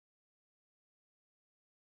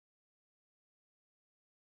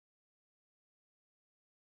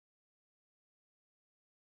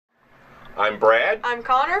I'm Brad. I'm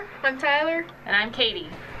Connor. I'm Tyler. And I'm Katie.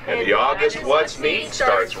 And the August What's Neat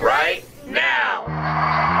starts right now.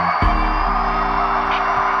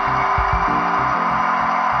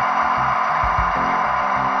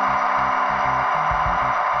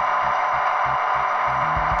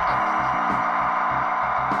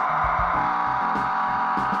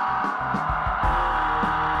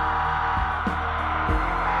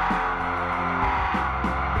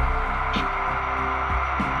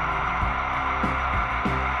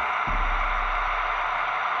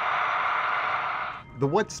 The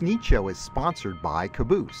What's Neat Show is sponsored by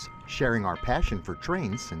Caboose, sharing our passion for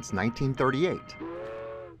trains since 1938.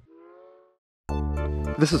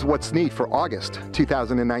 This is What's Neat for August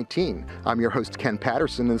 2019. I'm your host, Ken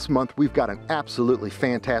Patterson, and this month we've got an absolutely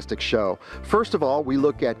fantastic show. First of all, we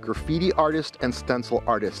look at graffiti artist and stencil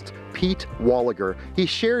artist Pete Wollaeger. He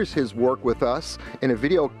shares his work with us in a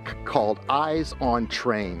video called Eyes on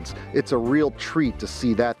Trainz. It's a real treat to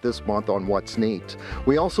see that this month on What's Neat.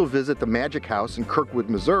 We also visit the Magic House in Kirkwood,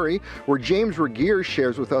 Missouri, where James Regier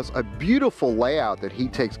shares with us a beautiful layout that he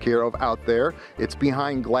takes care of out there. It's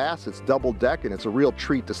behind glass, it's double deck, and it's a real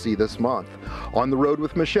treat to see this month. On the road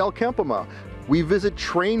with Michelle Kempema, we visit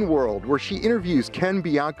Trainworld, where she interviews Ken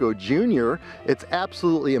Bianco Jr. It's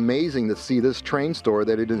absolutely amazing to see this train store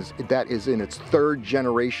that is in its third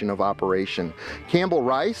generation of operation. Campbell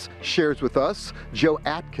Rice shares with us Joe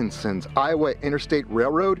Atkinson's Iowa Interstate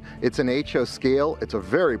Railroad. It's an HO scale. It's a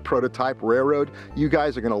very prototype railroad. You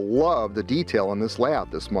guys are going to love the detail on this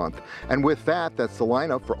layout this month. And with that, that's the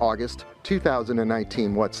lineup for August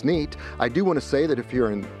 2019 What's Neat. I do want to say that if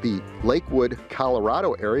you're in the Lakewood,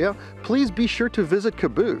 Colorado area, please be sure to visit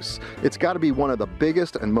Caboose. It's got to be one of the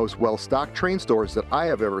biggest and most well-stocked train stores that I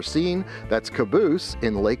have ever seen. That's Caboose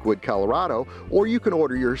in Lakewood, Colorado, or you can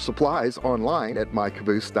order your supplies online at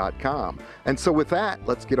mycaboose.com. And so with that,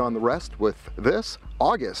 let's get on the rest with this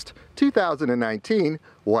August 2019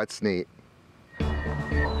 What's Neat.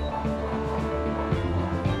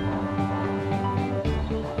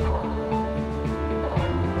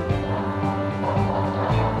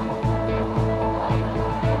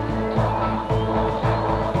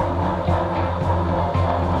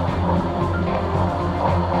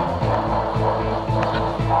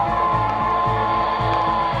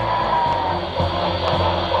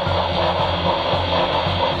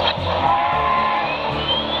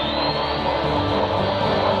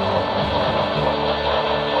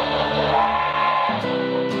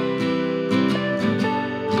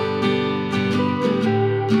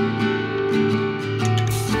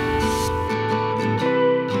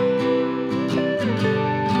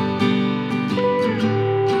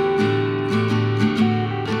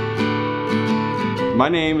 My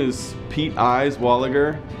name is Pete Eyez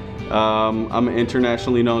Wollaeger. I'm an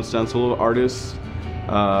internationally known stencil artist.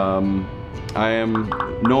 I am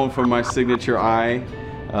known for my signature eye.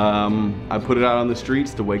 I put it out on the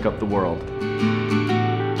streets to wake up the world.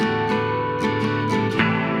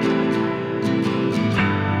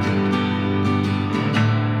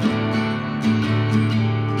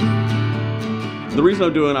 The reason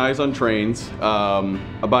I'm doing Eyes on Trains,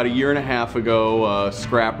 about a year and a half ago, a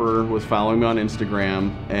scrapper was following me on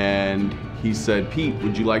Instagram, and he said, "Pete,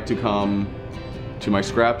 would you like to come to my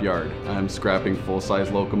scrapyard? I'm scrapping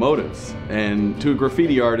full-size locomotives." And to a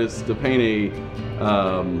graffiti artist, to paint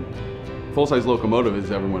a full-size locomotive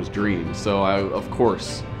is everyone's dream. So of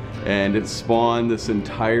course. And it spawned this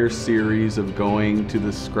entire series of going to the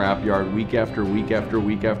scrapyard week after week after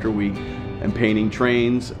week after week, and painting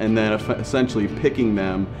trains, and then essentially picking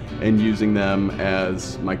them and using them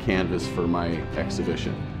as my canvas for my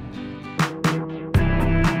exhibition.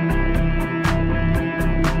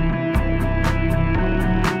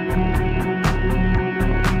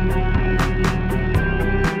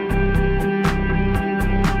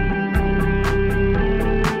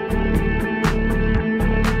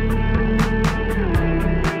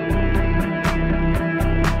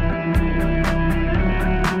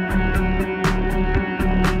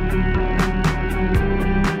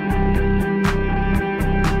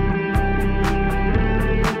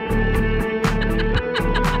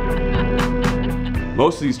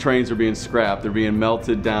 Most of these trains are being scrapped, they're being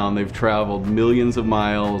melted down, they've traveled millions of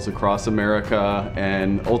miles across America,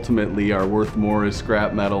 and ultimately are worth more as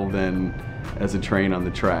scrap metal than as a train on the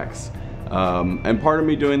tracks. And part of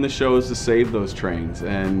me doing the show is to save those trains,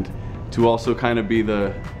 and to also kind of be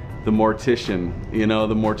the mortician, you know,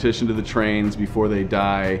 the mortician to the trains before they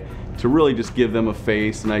die, to really just give them a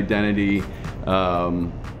face, an identity,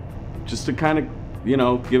 just to kind of, you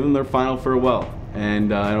know, give them their final farewell.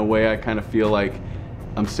 And in a way I kind of feel like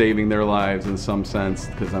I'm saving their lives in some sense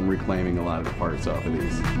because I'm reclaiming a lot of the parts off of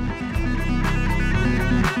these.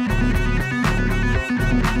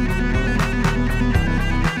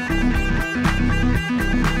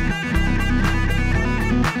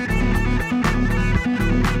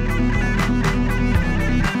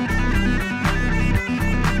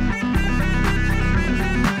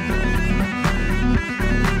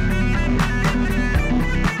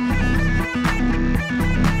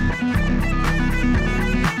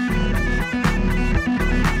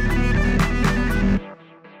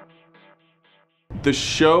 The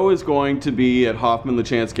show is going to be at Hoffman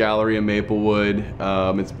LeChance Gallery in Maplewood.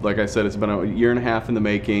 It's like I said, it's been a year and a half in the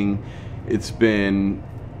making. It's been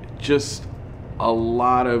just a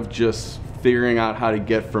lot of just figuring out how to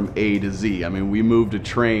get from A to Z. I mean, we moved a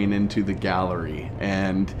train into the gallery,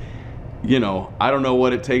 and you know, I don't know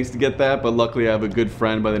what it takes to get that, but luckily I have a good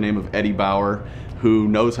friend by the name of Eddie Bauer who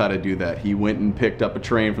knows how to do that. He went and picked up a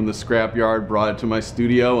train from the scrapyard, brought it to my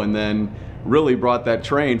studio, and then really brought that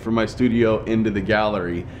train from my studio into the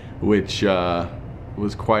gallery, which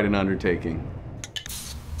was quite an undertaking.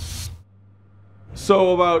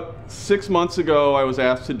 So about 6 months ago, I was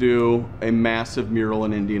asked to do a massive mural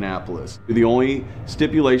in Indianapolis. The only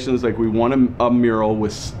stipulations, like, we want a mural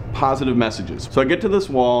with positive messages. So I get to this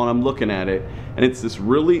wall and I'm looking at it, and it's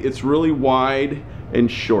really wide and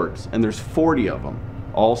short, and there's 40 of them,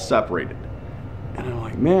 all separated. And I'm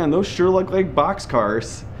like, man, those sure look like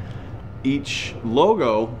boxcars. Each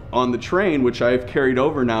logo on the train, which I've carried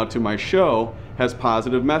over now to my show, has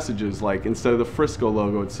positive messages. Like, instead of the Frisco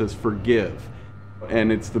logo, it says forgive.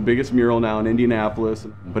 And it's the biggest mural now in Indianapolis.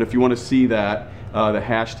 But if you want to see that, the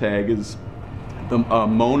hashtag is the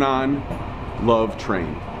Monon Love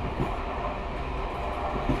Train.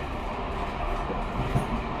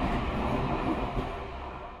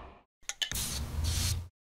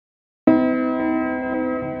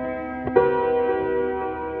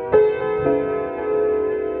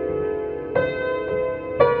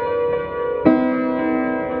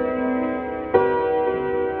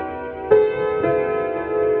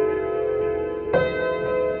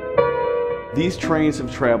 These trains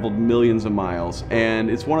have traveled millions of miles,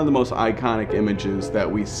 and it's one of the most iconic images that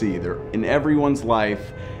we see. They're in everyone's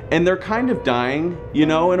life, and they're kind of dying, you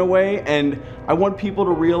know, in a way. And I want people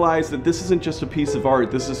to realize that this isn't just a piece of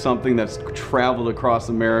art. This is something that's traveled across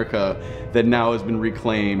America that now has been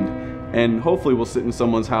reclaimed, and hopefully will sit in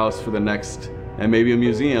someone's house for the next, and maybe a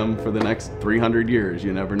museum for the next 300 years.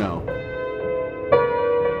 You never know.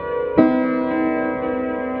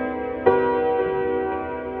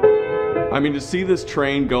 I mean, to see this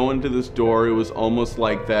train go into this door, it was almost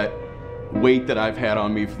like that weight that I've had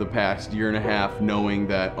on me for the past year and a half, knowing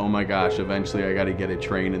that, oh my gosh, eventually I got to get a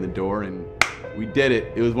train in the door, and we did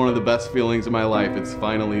it. It was one of the best feelings of my life. It's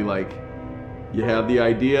finally like, you have the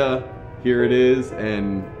idea, here it is,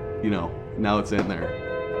 and you know, now it's in there.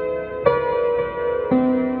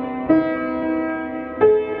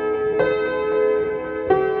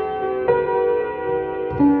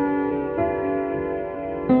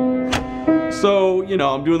 So, you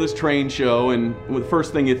know, I'm doing this train show, and the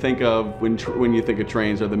first thing you think of when you think of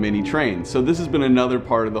trains are the mini trains. So this has been another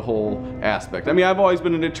part of the whole aspect. I mean, I've always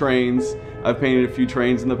been into trains. I've painted a few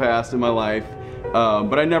trains in the past in my life,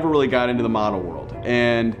 but I never really got into the model world.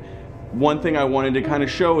 And one thing I wanted to kind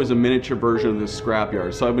of show is a miniature version of this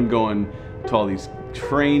scrapyard. So I've been going to all these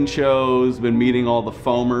train shows, been meeting all the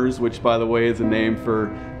foamers, which by the way is a name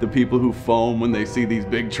for the people who foam when they see these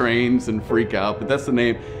big trains and freak out, but that's the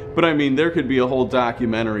name. But I mean, there could be a whole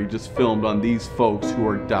documentary just filmed on these folks who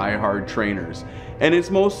are die-hard trainers. And it's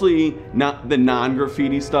mostly not the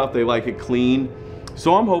non-graffiti stuff, they like it clean.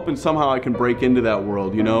 So I'm hoping somehow I can break into that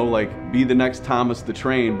world, you know, like be the next Thomas the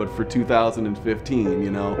Train, but for 2015,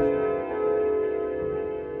 you know.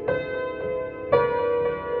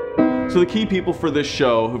 So the key people for this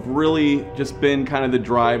show have really just been kind of the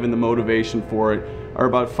drive and the motivation for it are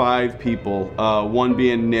about 5 people, one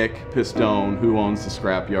being Nick Pistone, who owns the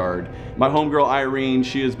scrapyard. My homegirl Irene,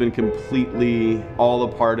 she has been completely all a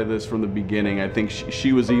part of this from the beginning. I think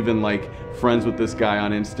she was even like friends with this guy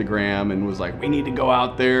on Instagram and was like, we need to go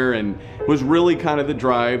out there, and was really kind of the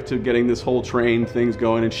drive to getting this whole train things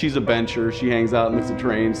going. And she's a bencher, she hangs out and looks at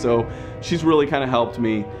trains, so she's really kind of helped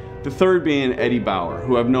me. The third being Eddie Bauer,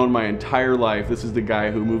 who I've known my entire life. This is the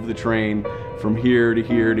guy who moved the train from here to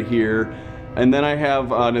here to here. And then I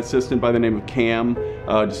have an assistant by the name of Cam,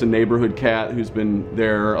 just a neighborhood cat who's been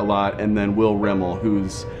there a lot, and then Will Rimmel,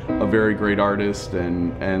 who's a very great artist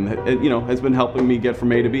and you know, has been helping me get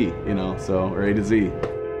from A to B, you know, so, or A to Z.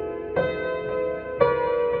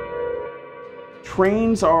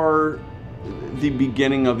 Trains are the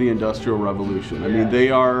beginning of the Industrial Revolution. I mean, they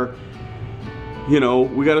are, you know,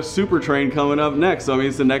 we got a super train coming up next. So, I mean,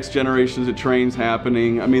 it's the next generations of trains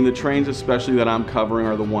happening. I mean, the trains especially that I'm covering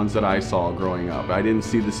are the ones that I saw growing up. I didn't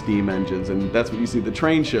see the steam engines, and that's what you see at the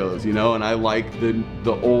train shows, you know, and I like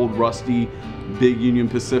the old rusty big Union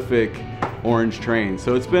Pacific orange train.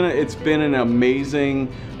 So it's been an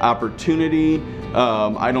amazing opportunity.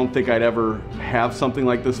 I don't think I'd ever have something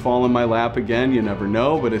like this fall in my lap again. You never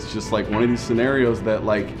know, but it's just like one of these scenarios that,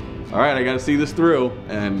 like, all right, I got to see this through,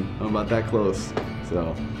 and I'm about that close.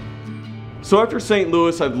 So after St.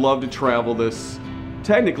 Louis, I'd love to travel this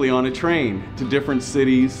technically on a train to different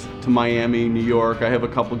cities, to Miami, New York. I have a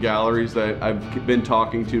couple galleries that I've been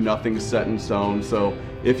talking to. Nothing's set in stone. So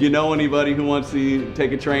if you know anybody who wants to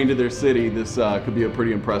take a train to their city, this could be a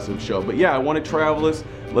pretty impressive show. But yeah, I want to travel this,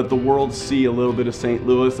 let the world see a little bit of St.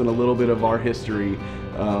 Louis and a little bit of our history.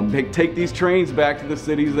 Take these trains back to the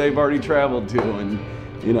cities they've already traveled to, and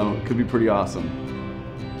you know, it could be pretty awesome.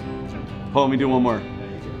 Hold on, let me do one more.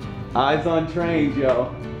 Eyes on trains,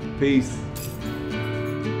 yo. Peace.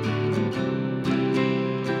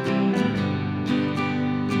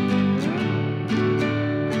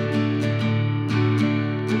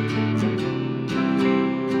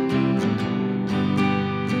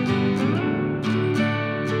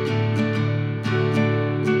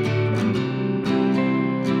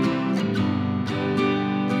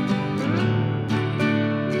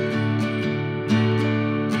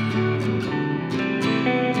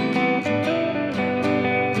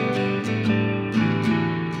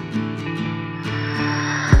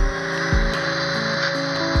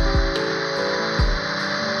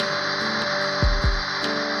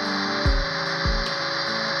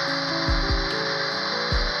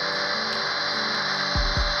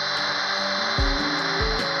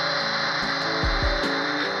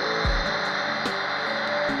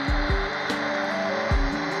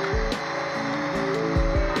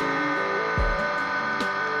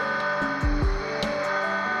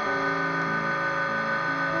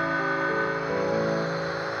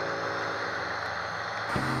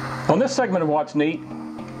 On this segment of What's Neat,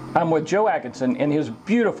 I'm with Joe Atkinson in his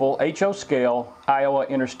beautiful HO scale Iowa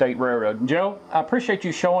Interstate Railroad. Joe, I appreciate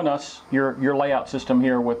you showing us your layout system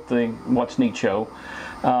here with the What's Neat show.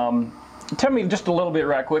 Tell me just a little bit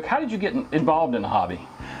right quick, how did you get involved in the hobby?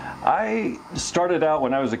 I started out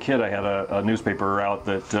when I was a kid. I had a newspaper route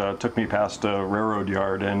that took me past a railroad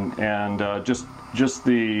yard, and just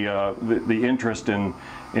the interest in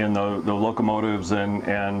the locomotives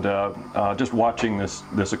and just watching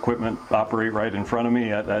this equipment operate right in front of me,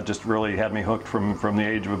 that just really had me hooked from the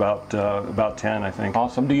age of about 10, I think.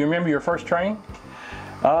 Awesome. Do you remember your first train?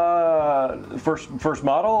 First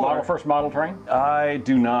model? First model train? I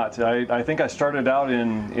do not. I think I started out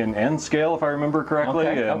in N scale, if I remember correctly.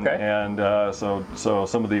 Okay. And so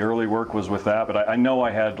some of the early work was with that, but I know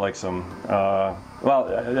I had like some,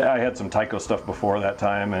 I had some Tyco stuff before that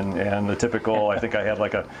time, and the typical, I think I had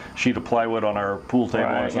like a sheet of plywood on our pool table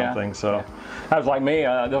or something. Yeah. So that was like me.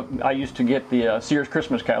 I used to get the Sears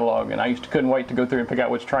Christmas catalog, and I couldn't wait to go through and pick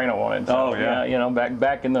out which train I wanted. So, you know,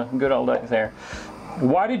 back in the good old days there.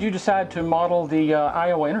 Why did you decide to model the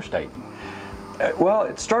Iowa Interstate? Well,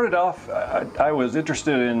 it started off, I was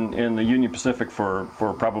interested in the Union Pacific for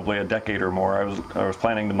probably a decade or more. I was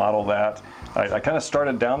planning to model that. I kind of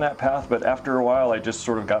started down that path, but after a while I just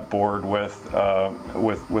sort of got bored with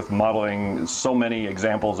modeling so many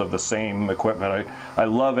examples of the same equipment. I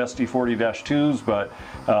love SD40-2s, but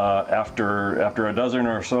after a dozen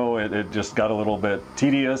or so, it just got a little bit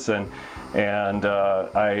tedious, and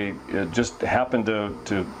I just happened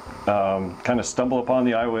to kind of stumble upon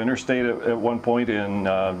the Iowa Interstate at one point in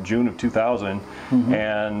June of 2000,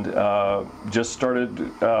 and just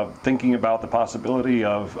started thinking about the possibility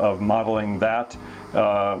of modeling that,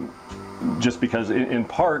 just because, in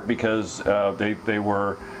part because they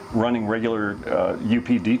were running regular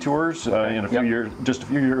UP detours in a few years, just a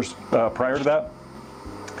few years prior to that,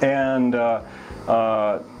 and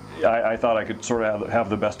I thought I could sort of have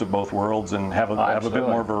the best of both worlds and have a bit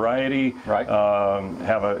more variety, right?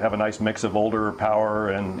 Have a nice mix of older power,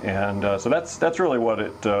 and so that's really what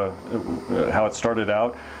how it started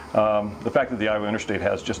out. The fact that the Iowa Interstate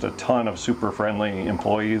has just a ton of super friendly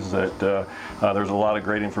employees, that there's a lot of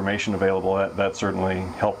great information available, that certainly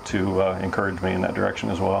helped to encourage me in that direction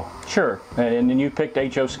as well. Sure, and then you picked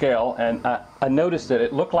HO scale, and I noticed that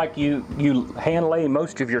it looked like you hand lay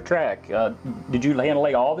most of your track. Did you hand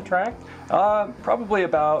lay all the track? Probably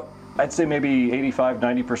about I'd say maybe 85,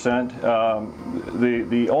 90%.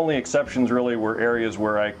 The only exceptions really were areas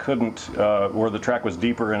where I couldn't, where the track was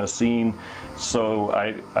deeper in a scene, so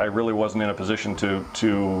I really wasn't in a position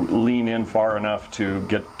to lean in far enough to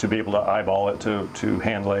be able to eyeball it to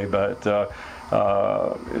hand lay, but the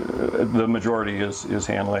majority is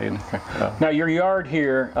hand laid. Now your yard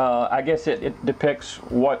here, I guess it depicts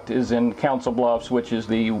what is in Council Bluffs, which is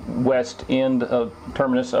the west end of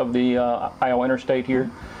terminus of the Iowa Interstate here,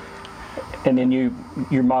 and then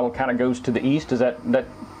your model kind of goes to the east. Is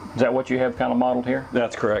that what you have kind of modeled here?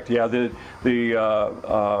 That's correct. Yeah, the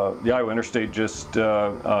Iowa Interstate just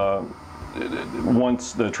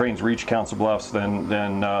once the trains reach Council Bluffs, then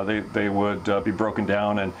they would be broken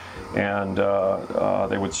down and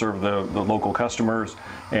they would serve the local customers,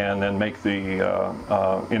 and then make the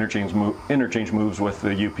interchange moves with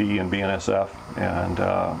the UP and BNSF,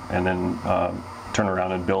 and then turn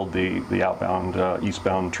around and build the outbound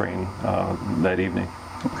eastbound train that evening.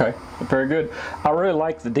 Okay, very good. I really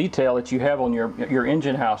like the detail that you have on your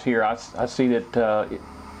engine house here. I see that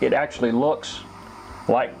it actually looks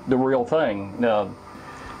like the real thing.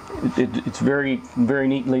 It's very, very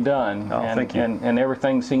neatly done. Oh, thank you. And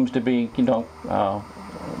everything seems to be,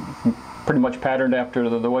 pretty much patterned after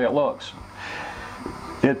the way it looks.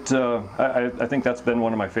 I think that's been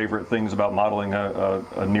one of my favorite things about modeling a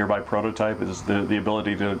nearby prototype, is the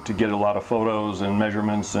ability to get a lot of photos and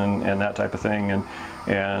measurements and that type of thing.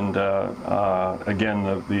 And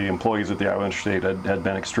again, the employees at the Iowa Interstate had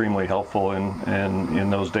been extremely helpful in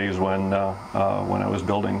those days when I was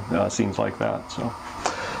building scenes like that. So,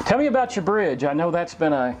 tell me about your bridge. I know that's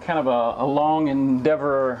been a kind of a long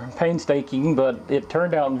endeavor, painstaking, but it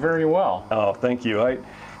turned out very well. Oh, thank you.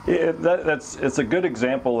 It's a good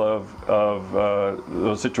example of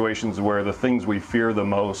those situations where the things we fear the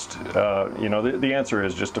most, the answer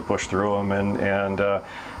is just to push through them and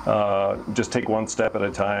just take one step at a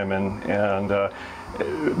time. And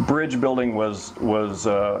bridge building was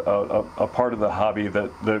a part of the hobby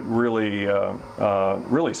that really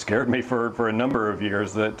really scared me for a number of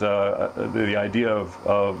years. That the idea of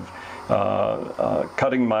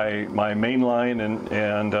cutting my main line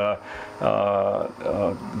and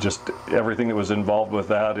just everything that was involved with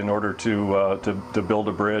that in order to build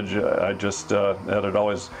a bridge, I just that had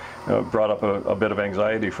always brought up a bit of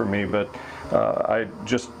anxiety for me. But I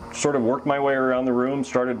just sort of worked my way around the room.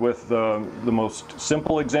 Started with the most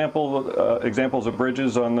simple examples of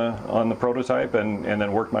bridges on the prototype, and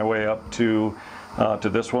then worked my way up to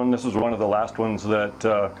this one. This is one of the last ones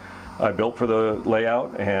that I built for the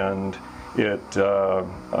layout, and it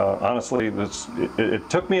honestly, it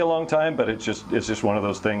took me a long time, but it's just one of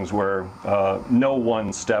those things where no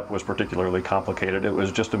one step was particularly complicated. It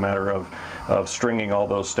was just a matter of stringing all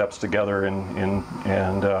those steps together and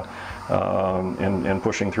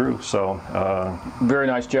pushing through. So very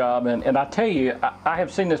nice job. And I tell you, I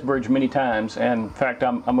have seen this bridge many times, and in fact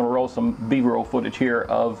I'm going to roll some B-roll footage here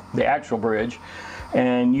of the actual bridge.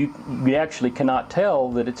 And you actually cannot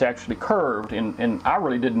tell that it's actually curved, and I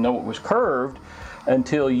really didn't know it was curved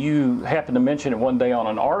until you happened to mention it one day on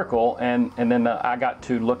an article, and then I got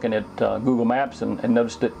to looking at Google Maps and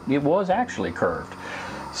noticed that it was actually curved.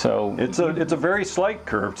 So it's a very slight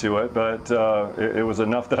curve to it, but it was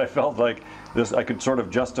enough that I felt like I could sort of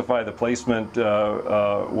justify the placement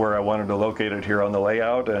where I wanted to locate it here on the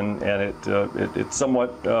layout, and it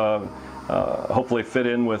somewhat hopefully fit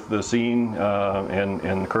in with the scene,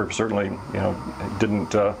 and the curve certainly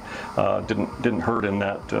didn't hurt in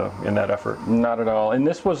that effort. Not at all. And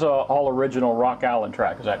this was all original Rock Island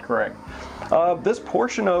track, is that correct? This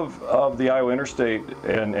portion of the Iowa Interstate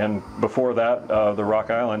and before that the Rock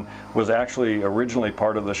Island was actually originally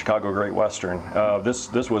part of the Chicago Great Western.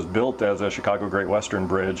 This was built as a Chicago Great Western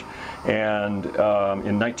bridge, and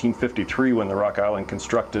in 1953, when the Rock Island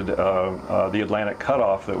constructed the Atlantic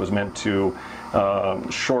cutoff that was meant to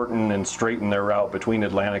shorten and straighten their route between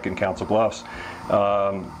Atlantic and Council Bluffs,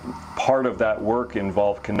 part of that work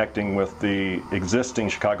involved connecting with the existing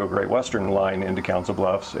Chicago Great Western line into Council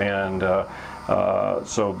Bluffs, and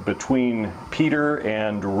so between Peter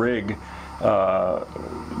and Rigg,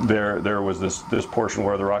 there was this portion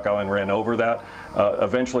where the Rock Island ran over that.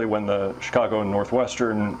 Eventually, when the Chicago and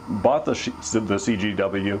Northwestern bought the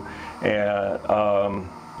CGW, and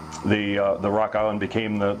the Rock Island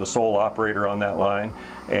became the sole operator on that line,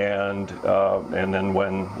 and then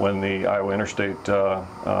when the Iowa Interstate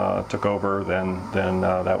took over, then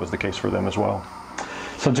that was the case for them as well.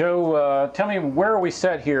 So Joe, tell me, where are we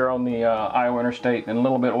set here on the Iowa Interstate, and a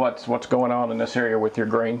little bit what's going on in this area with your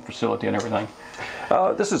grain facility and everything?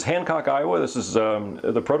 This is Hancock, Iowa. This is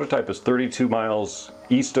the prototype is 32 miles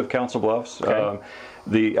east of Council Bluffs. Okay.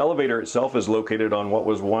 The elevator itself is located on what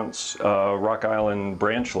was once Rock Island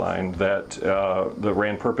branch line that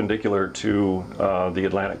ran perpendicular to the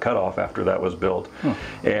Atlantic cutoff after that was built.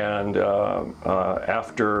 And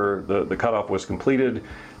after the cutoff was completed,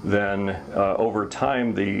 then over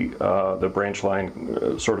time the branch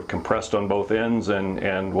line sort of compressed on both ends,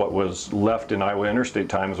 and what was left in Iowa Interstate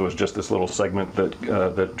times was just this little segment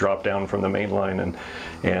that dropped down from the main line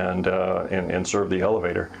and served the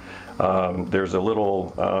elevator. There's a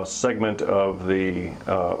little segment of the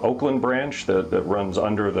Oakland branch that runs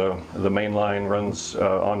under the main line, runs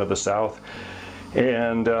onto the south,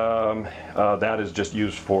 and that is just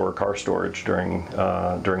used for car storage during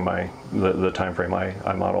the time frame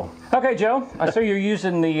I model. Okay, Joe, I see you're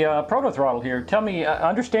using the proto throttle here. Tell me, I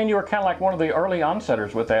understand you were kind of like one of the early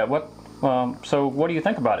onsetters with that. So what do you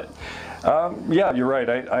think about it? Yeah, you're right.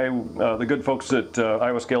 The good folks at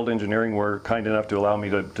Iowa Scaled Engineering were kind enough to allow me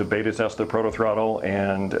to beta test the proto throttle,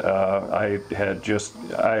 and I have just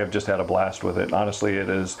had a blast with it. Honestly, it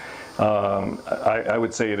is. I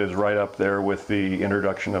would say it is right up there with the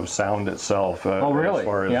introduction of sound itself. Oh, really? As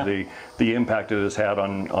far as the impact it has had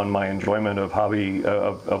on my enjoyment of hobby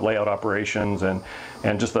of layout operations and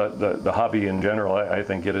just the hobby in general. I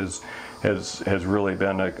think it has really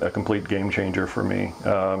been a complete game changer for me.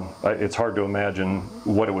 It's hard to imagine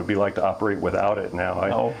what it would be like to operate without it now.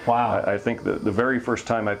 Oh, wow. I think the very first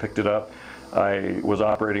time I picked it up, I was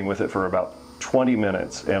operating with it for about 20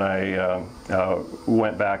 minutes, and I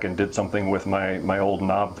went back and did something with my old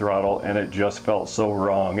knob throttle, and it just felt so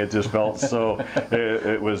wrong. It just felt so.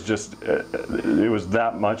 It was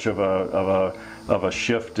that much of a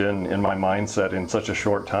shift in my mindset in such a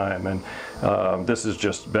short time, and this has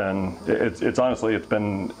just been. It's honestly, it's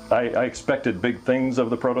been. I expected big things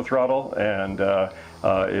of the proto throttle, and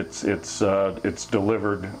it's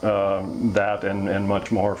delivered that and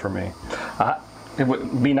much more for me. It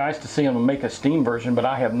would be nice to see them make a steam version, but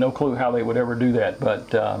I have no clue how they would ever do that. But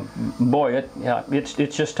boy, it's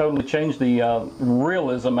just totally changed the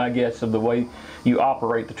realism, I guess, of the way you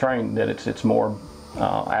operate the train. That it's more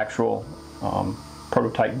actual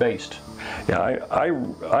prototype based. Yeah,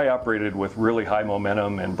 I operated with really high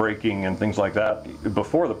momentum and braking and things like that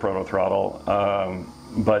before the proto throttle,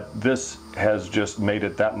 but this has just made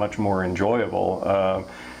it that much more enjoyable.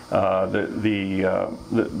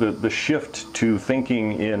 The shift to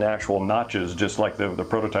thinking in actual notches, just like the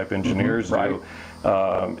prototype engineers do,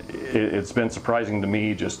 it's been surprising to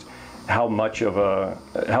me just how much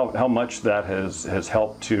that has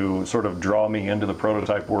helped to sort of draw me into the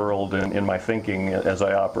prototype world and in my thinking as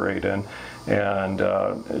I operate, and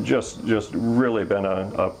just really been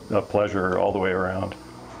a pleasure all the way around.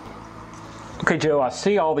 Okay, Joe, I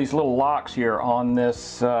see all these little locks here on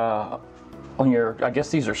this. On your, I guess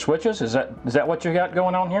these are switches. Is that what you got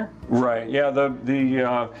going on here? Right.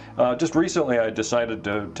 Yeah. Just recently, I decided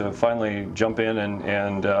to finally jump in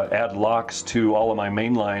and add locks to all of my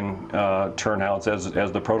mainline turnouts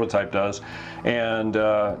as the prototype does. And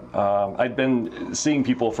I'd been seeing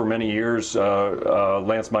people for many years,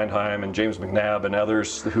 Lance Meinheim and James McNabb and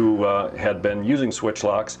others who had been using switch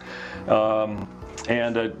locks.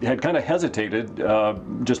 And had kind of hesitated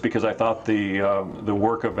just because I thought the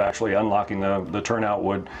work of actually unlocking the turnout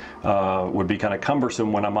would be kind of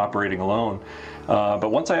cumbersome when I'm operating alone.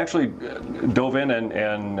 But once I actually dove in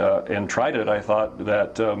and tried it, I thought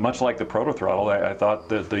that much like the proto throttle, I thought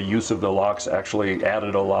that the use of the locks actually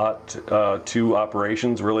added a lot to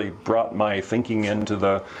operations. Really brought my thinking into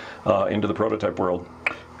the prototype world.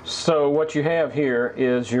 So what you have here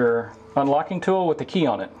is your unlocking tool with the key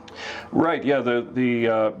on it. Right. Yeah.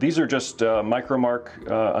 These are just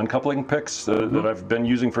Micromark uncoupling picks that I've been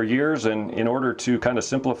using for years, and in order to kind of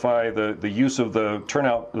simplify the use of the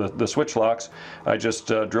turnout, the switch locks, I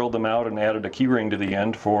just drilled them out and added a key ring to the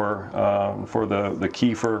end for the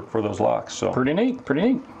key for those locks. So pretty neat. Pretty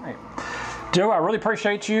neat. Right. Joe, I really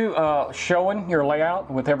appreciate you showing your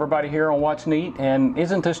layout with everybody here on What's Neat, and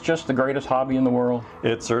isn't this just the greatest hobby in the world?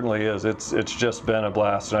 It certainly is. It's just been a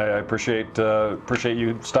blast. I appreciate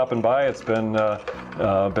you stopping by. It's been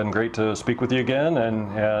great to speak with you again,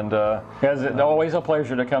 and it's always a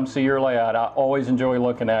pleasure to come see your layout. I always enjoy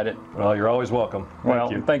looking at it. Well, you're always welcome.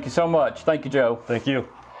 Thank you. Thank you so much. Thank you, Joe. Thank you.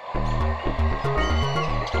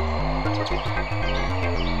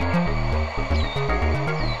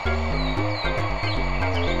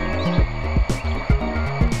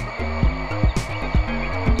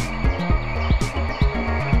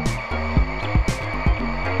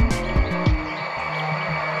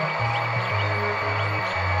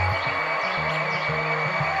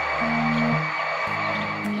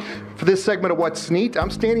 For this segment of What's Neat, I'm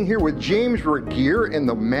standing here with James Regier in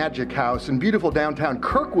the Magic House in beautiful downtown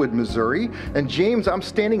Kirkwood, Missouri. And James, I'm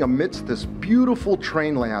standing amidst this beautiful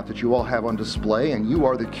train layout that you all have on display, and you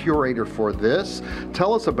are the curator for this.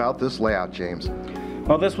 Tell us about this layout, James.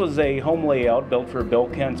 Well, this was a home layout built for Bill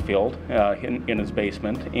Kensfield in his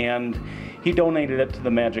basement, and he donated it to the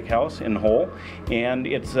Magic House in whole. And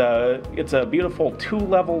it's a beautiful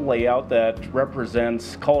two-level layout that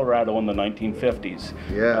represents Colorado in the 1950s.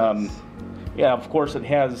 Yes. Yeah, of course it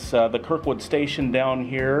has the Kirkwood Station down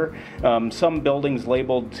here, some buildings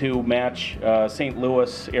labeled to match St.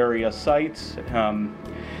 Louis area sites.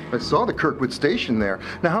 I saw the Kirkwood Station there.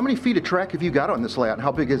 Now, how many feet of track have you got on this layout, and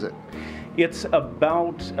how big is it? It's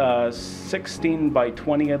about 16 by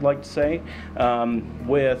 20, I'd like to say,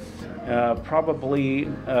 with probably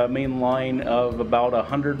a main line of about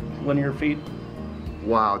 100 linear feet.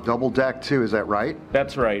 Wow, double deck too, is that right?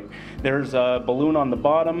 That's right. There's a balloon on the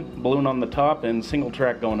bottom, balloon on the top, and single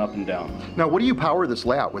track going up and down. Now, what do you power this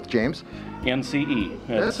layout with, James? NCE.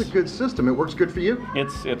 That's a good system. It works good for you?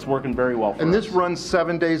 It's working very well for us. And this runs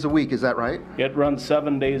 7 days a week, is that right? It runs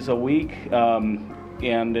 7 days a week.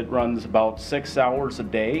 And it runs about 6 hours a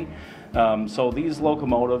day. So these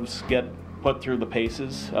locomotives get put through the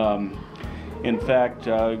paces. In fact,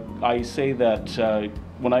 I say that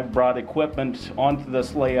when I've brought equipment onto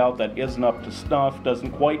this layout that isn't up to snuff,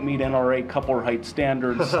 doesn't quite meet NRA coupler height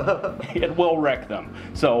standards, it will wreck them.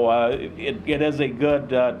 So it is a good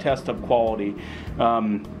test of quality.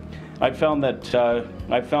 I found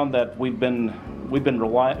that we've been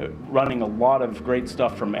running a lot of great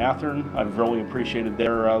stuff from Athearn. I've really appreciated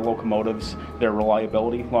their locomotives, their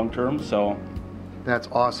reliability long term. So that's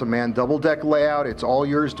awesome, man. Double deck layout, it's all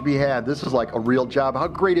yours to be had. This is like a real job. How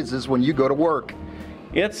great is this when you go to work?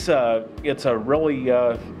 It's a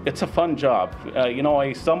fun job. You know,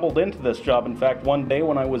 I stumbled into this job, in fact, one day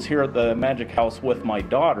when I was here at the Magic House with my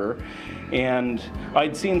daughter, and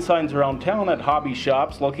I'd seen signs around town at hobby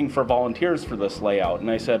shops looking for volunteers for this layout.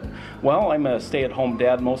 And I said, well, I'm a stay-at-home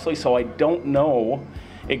dad mostly, so I don't know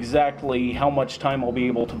exactly how much time I'll be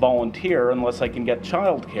able to volunteer unless I can get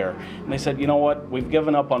childcare. And they said, you know what, we've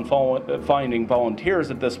given up on finding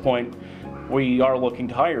volunteers at this point. We are looking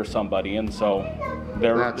to hire somebody, and so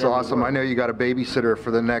that's awesome. I know you got a babysitter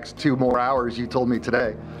for the next 2 more hours, you told me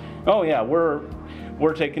today. Oh yeah, we're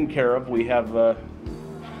taken care of. We have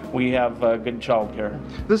good child care.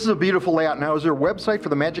 This is a beautiful layout. Now, is there a website for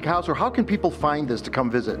the Magic House, or how can people find this to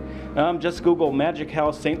come visit? Just Google Magic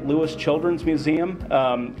House St. Louis Children's Museum.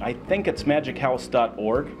 I think it's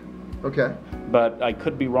magichouse.org. Okay. But I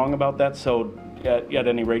could be wrong about that, so at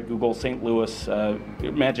any rate, Google St. Louis,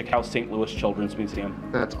 Magic House St. Louis Children's Museum.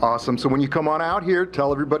 That's awesome. So when you come on out here,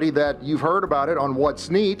 tell everybody that you've heard about it on What's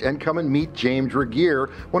Neat, and come and meet James Regier,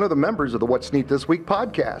 one of the members of the What's Neat This Week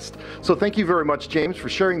podcast. So thank you very much, James, for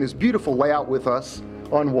sharing this beautiful layout with us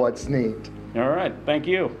on What's Neat. All right. Thank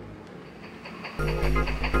you.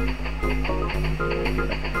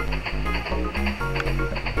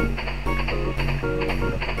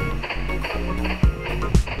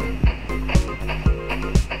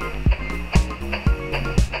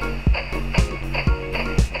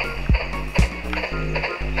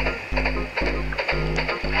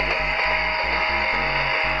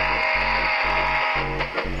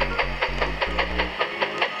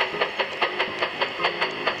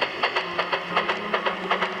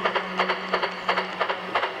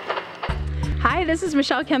 This is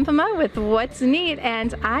Michelle Kempema with What's Neat,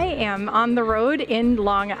 and I am on the road in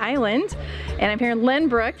Long Island, and I'm here in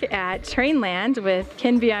Lenbrook at Trainland with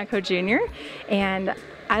Ken Bianco Jr., and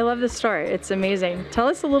I love the store. It's amazing. Tell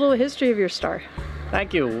us a little history of your store.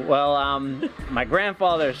 Thank you. Well, my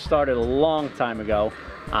grandfather started a long time ago.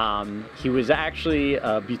 He was actually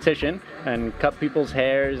a beautician and cut people's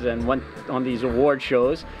hairs and went on these award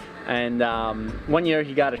shows. And one year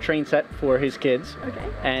he got a train set for his kids. Okay.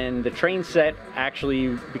 And the train set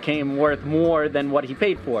actually became worth more than what he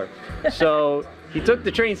paid for. So he took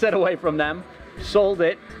the train set away from them, sold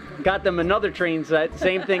it, got them another train set,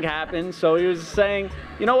 same thing happened. So he was saying,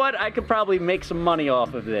 you know what, I could probably make some money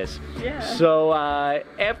off of this. Yeah. So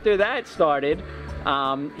after that started,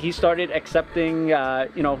 he started accepting,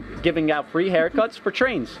 giving out free haircuts for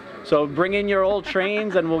trains. So bring in your old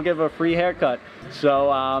trains and we'll give a free haircut.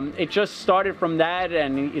 So it just started from that,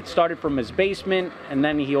 and it started from his basement, and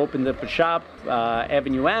then he opened up a shop,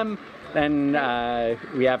 Avenue M, then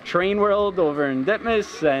we have Trainworld over in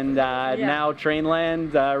Ditmas, and now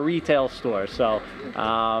Trainland retail store. So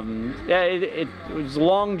yeah, it was a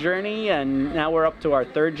long journey, and now we're up to our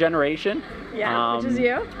 3rd generation. Yeah, which is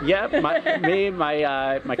you. Yeah,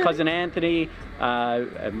 my cousin Anthony,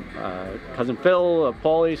 cousin Phil,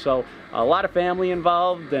 Paulie. So a lot of family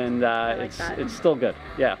involved, and it's still good.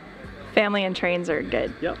 Yeah. Family and trains are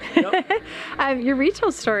good. Yep. Your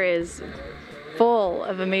retail store is full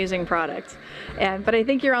of amazing products, but I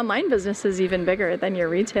think your online business is even bigger than your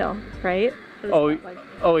retail, right?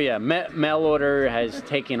 Oh yeah, mail order has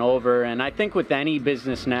taken over, and I think with any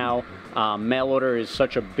business now, mail order is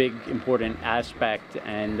such a big, important aspect,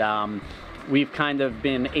 and we've kind of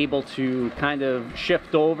been able to kind of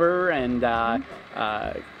shift over, and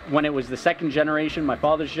when it was the 2nd generation, my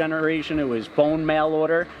father's generation, it was phone mail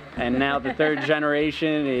order, and now the 3rd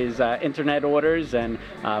generation is internet orders, and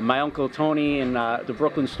my uncle Tony in the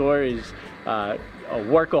Brooklyn store is a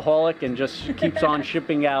workaholic and just keeps on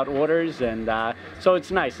shipping out orders, and so it's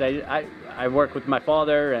nice. I work with my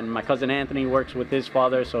father, and my cousin Anthony works with his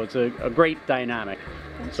father, so it's a great dynamic.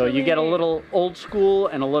 So you get a little old school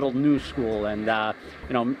and a little new school, and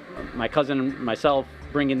you know, my cousin and myself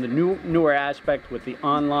bring in the newer aspect with the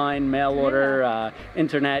online mail order,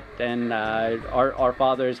 internet, and our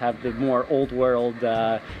fathers have the more old world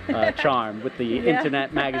charm with the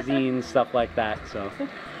internet magazines, stuff like that. So.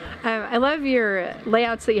 I love your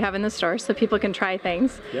layouts that you have in the store so people can try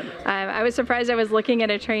things. Yep. I was surprised. I was looking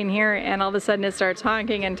at a train here, and all of a sudden it starts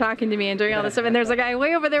honking and talking to me and doing all this stuff, and there's a guy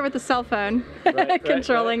way over there with a cell phone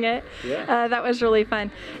controlling it. Yeah. That was really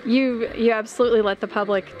fun. You absolutely let the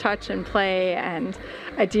public touch and play, and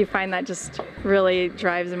do you find that just really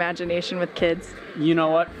drives imagination with kids? You know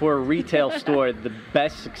what? For a retail store, the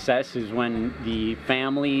best success is when the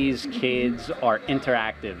families, kids are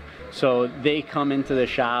interactive. So they come into the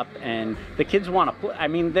shop, and the kids want to play. I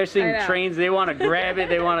mean, they're seeing trains, they want to grab it,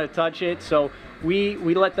 they want to touch it. So we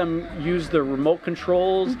let them use the remote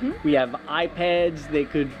controls. We have iPads, they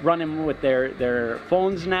could run them with their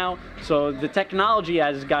phones now. So the technology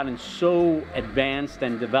has gotten so advanced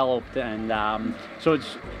and developed, and so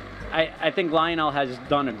it's, I think Lionel has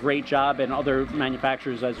done a great job, and other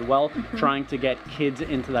manufacturers as well, trying to get kids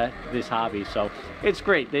into this hobby. So it's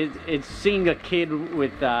great. It's seeing a kid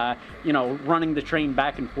with, you know, running the train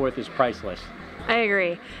back and forth is priceless. I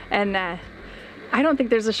agree, and I don't think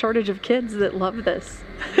there's a shortage of kids that love this.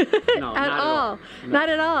 No, at all. No. Not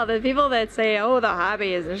at all. The people that say, oh, the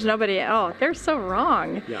hobby is, there's nobody, oh, they're so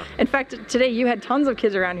wrong. Yeah. In fact, today you had tons of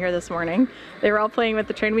kids around here this morning. They were all playing with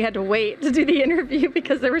the train. We had to wait to do the interview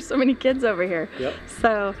because there were so many kids over here. Yep.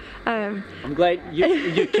 So, I'm glad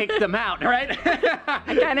you kicked them out, right? I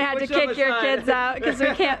kind of had to kick your kids out because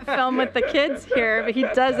we can't film with the kids here, but he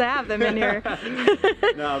does have them in here.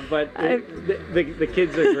 No, but the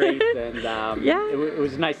kids are great, and it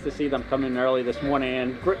was nice to see them come in early this morning,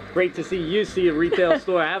 and great to see a retail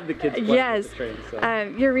store have the kids play with the train.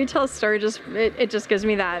 So. Your retail store it just gives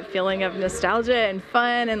me that feeling of nostalgia and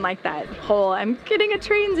fun, and like that whole I'm getting a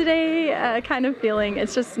train today kind of feeling.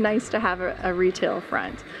 It's just nice to have a retail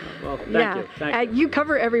front. Well, thank you. Thank you. You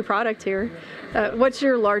cover every product here. What's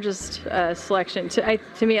your largest selection?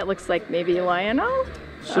 To me, it looks like maybe Lionel.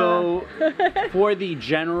 So for the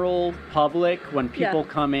general public, when people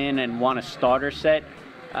come in and want a starter set,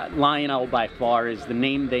 Lionel by far is the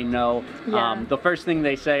name they know. The first thing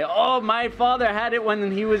they say, oh, my father had it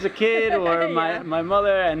when he was a kid, or my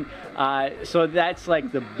mother, and so that's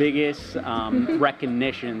like the biggest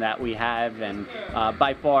recognition that we have, and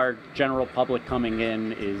by far general public coming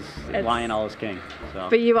in is Lionel is king. So.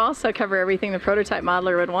 But you also cover everything the prototype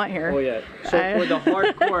modeler would want here. Oh yeah. So for the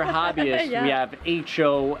hardcore hobbyist, we have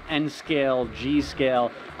HO, N scale, G scale.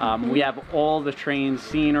 We have all the trains,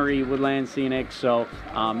 scenery, woodland scenic. So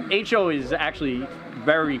HO is actually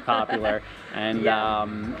very popular, and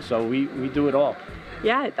so we do it all.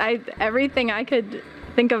 Yeah, everything I could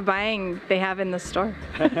think of buying, they have in the store.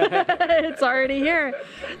 It's already here.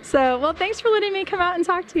 So, well, thanks for letting me come out and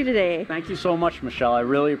talk to you today. Thank you so much, Michelle. I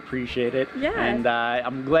really appreciate it. Yeah. And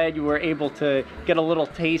I'm glad you were able to get a little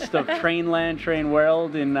taste of Trainland,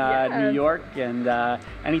 Trainworld in New York. And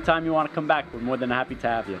anytime you want to come back, we're more than happy to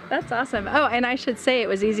have you. That's awesome. Oh, and I should say it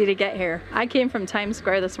was easy to get here. I came from Times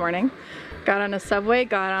Square this morning. Got on a subway,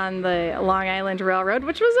 got on the Long Island Railroad,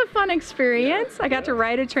 which was a fun experience. I got to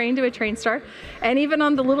ride a train to a train store. And even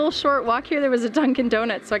on the little short walk here, there was a Dunkin'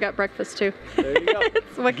 Donuts, so I got breakfast too. There you go.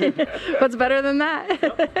 What's better than that?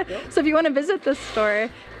 Yep. So if you want to visit this store,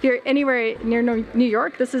 if you're anywhere near New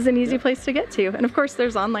York, this is an easy place to get to. And of course,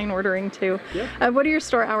 there's online ordering too. Yep. What are your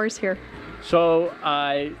store hours here? So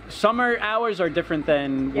summer hours are different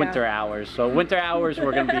than winter hours. So winter hours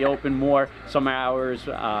we're going to be open more. Summer hours,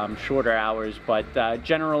 shorter hours, but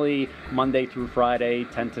generally Monday through Friday,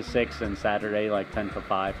 10 to 6, and Saturday like 10 to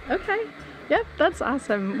 5. Okay. Yep, that's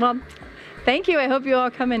awesome. Well, thank you. I hope you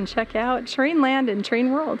all come and check out Trainland and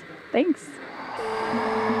Trainworld. Thanks.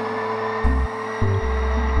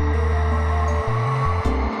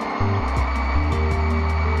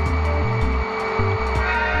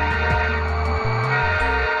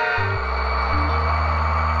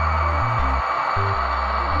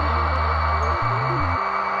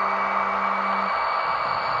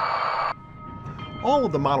 All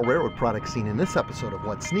of the model railroad products seen in this episode of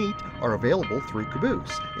What's Neat are available through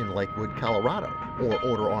Caboose in Lakewood, Colorado, or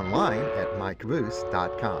order online at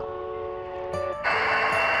mycaboose.com.